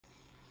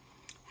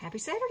Happy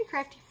Saturday,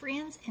 crafty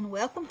friends, and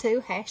welcome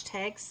to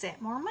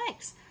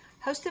 #SetMoreMakes,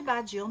 hosted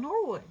by Jill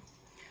Norwood.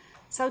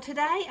 So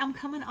today I'm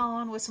coming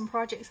on with some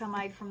projects I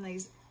made from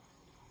these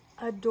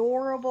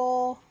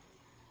adorable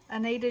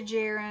Anita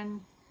Jaron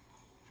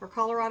for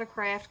Colorado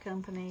Craft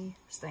Company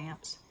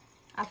stamps.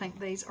 I think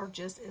these are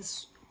just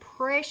as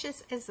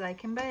precious as they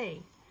can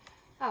be.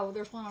 Oh,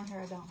 there's one on here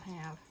I don't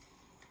have.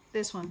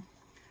 This one.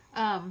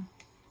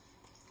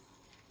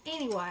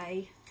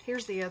 Anyway,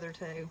 here's the other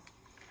two.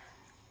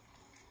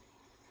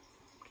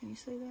 Can you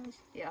see those?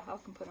 Yeah, I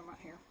can put them right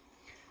here.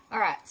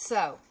 Alright,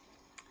 so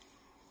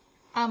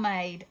I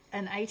made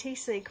an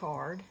ATC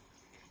card,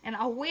 and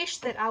I wish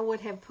that I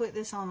would have put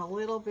this on a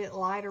little bit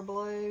lighter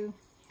blue,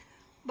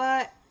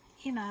 but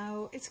you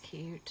know, it's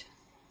cute.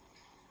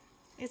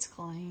 It's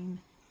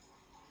clean.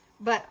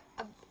 But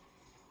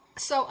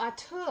so I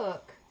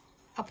took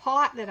a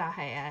pot that I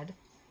had,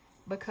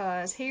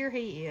 because here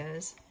he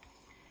is,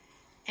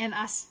 and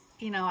I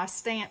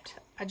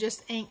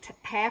just inked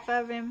half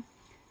of him,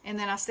 and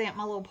then I stamped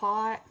my little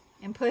pot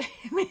and put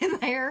him in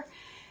there,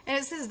 and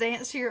it says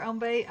dance to your own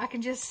beat. I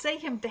can just see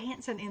him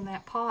dancing in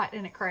that pot,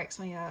 and it cracks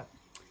me up.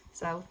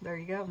 So there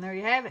you go, and there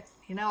you have it.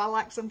 You know, I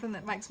like something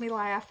that makes me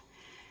laugh.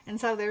 And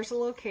so there's a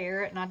little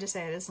carrot, and I just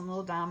added some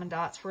little diamond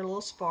dots for a little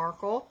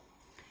sparkle.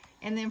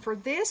 And then for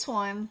this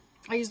one,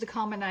 I used a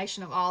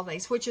combination of all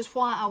these, which is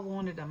why I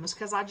wanted them, is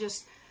because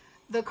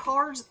the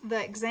cards,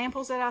 the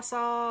examples that I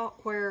saw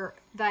where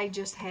they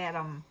just had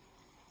them,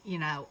 you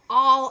know,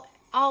 all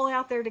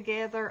out there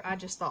together, I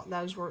just thought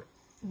those were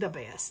the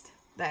best,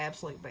 the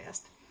absolute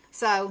best.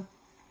 So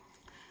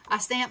I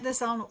stamped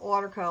this on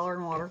watercolor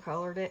and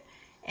watercolored it,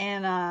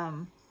 and I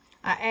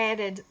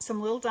added some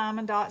little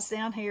diamond dots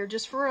down here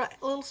just for a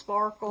little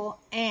sparkle,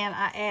 and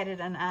I added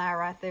an eye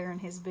right there in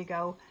his big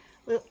old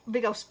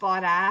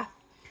spot eye.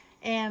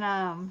 And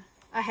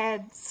I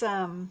had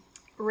some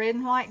red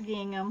and white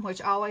gingham, which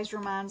always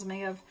reminds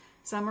me of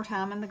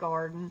summertime in the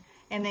garden,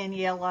 and then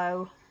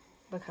yellow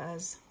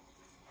because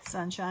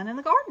sunshine in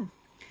the garden.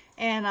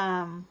 And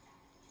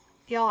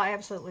y'all, I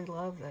absolutely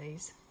love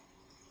these.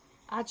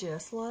 I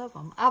just love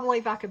them. I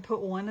believe I could put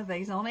one of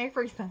these on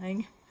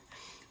everything.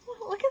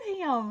 Look at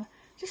him.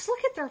 Just look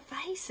at their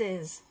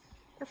faces.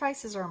 Their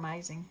faces are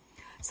amazing.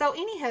 So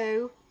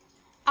anywho,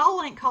 I'll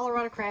link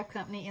Colorado Craft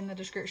Company in the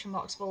description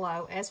box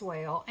below as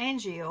well, and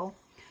Jill.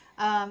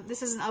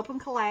 This is an open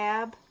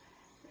collab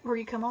where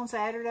you come on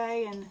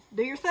Saturday and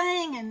do your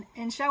thing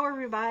and show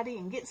everybody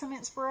and get some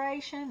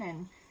inspiration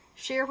and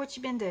share what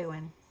you've been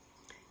doing.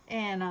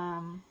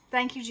 And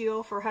thank you,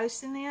 Jill, for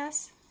hosting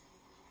this.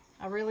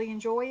 I really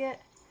enjoy it.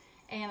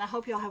 And I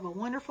hope y'all have a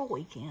wonderful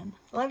weekend.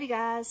 Love you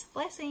guys.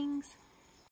 Blessings.